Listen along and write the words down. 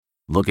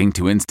Looking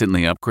to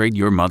instantly upgrade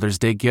your Mother's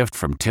Day gift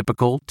from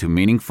typical to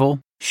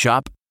meaningful?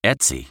 Shop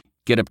Etsy.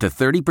 Get up to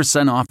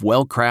 30% off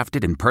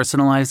well-crafted and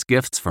personalized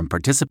gifts from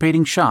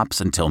participating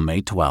shops until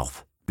May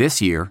 12th. This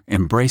year,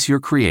 embrace your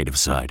creative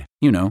side.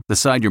 You know, the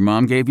side your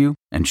mom gave you.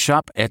 And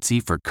shop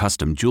Etsy for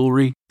custom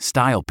jewelry,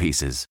 style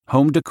pieces,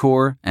 home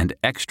decor, and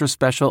extra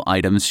special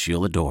items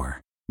she'll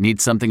adore.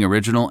 Need something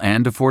original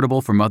and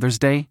affordable for Mother's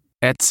Day?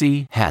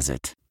 Etsy has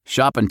it.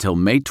 Shop until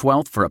May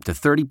 12th for up to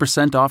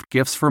 30% off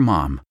gifts for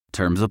mom.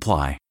 Terms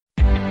apply.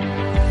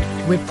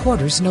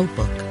 Reporter's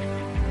Notebook.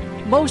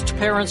 Most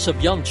parents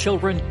of young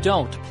children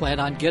don't plan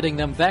on getting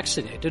them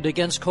vaccinated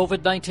against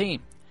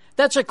COVID-19.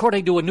 That's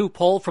according to a new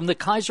poll from the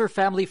Kaiser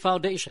Family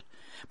Foundation.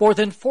 More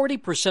than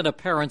 40% of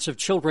parents of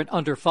children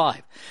under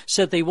 5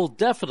 said they will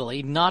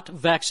definitely not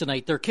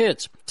vaccinate their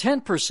kids.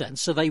 10%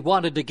 said they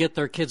wanted to get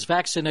their kids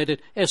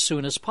vaccinated as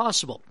soon as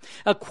possible.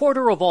 A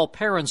quarter of all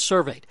parents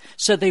surveyed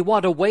said they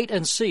want to wait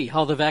and see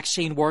how the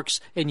vaccine works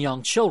in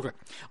young children.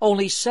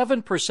 Only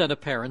 7%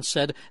 of parents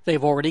said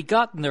they've already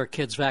gotten their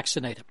kids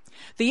vaccinated.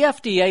 The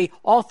FDA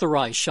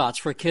authorized shots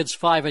for kids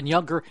 5 and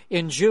younger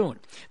in June.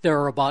 There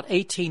are about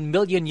 18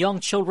 million young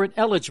children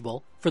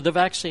eligible for the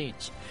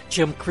vaccines.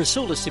 Jim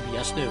Krasula,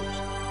 CBS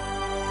News.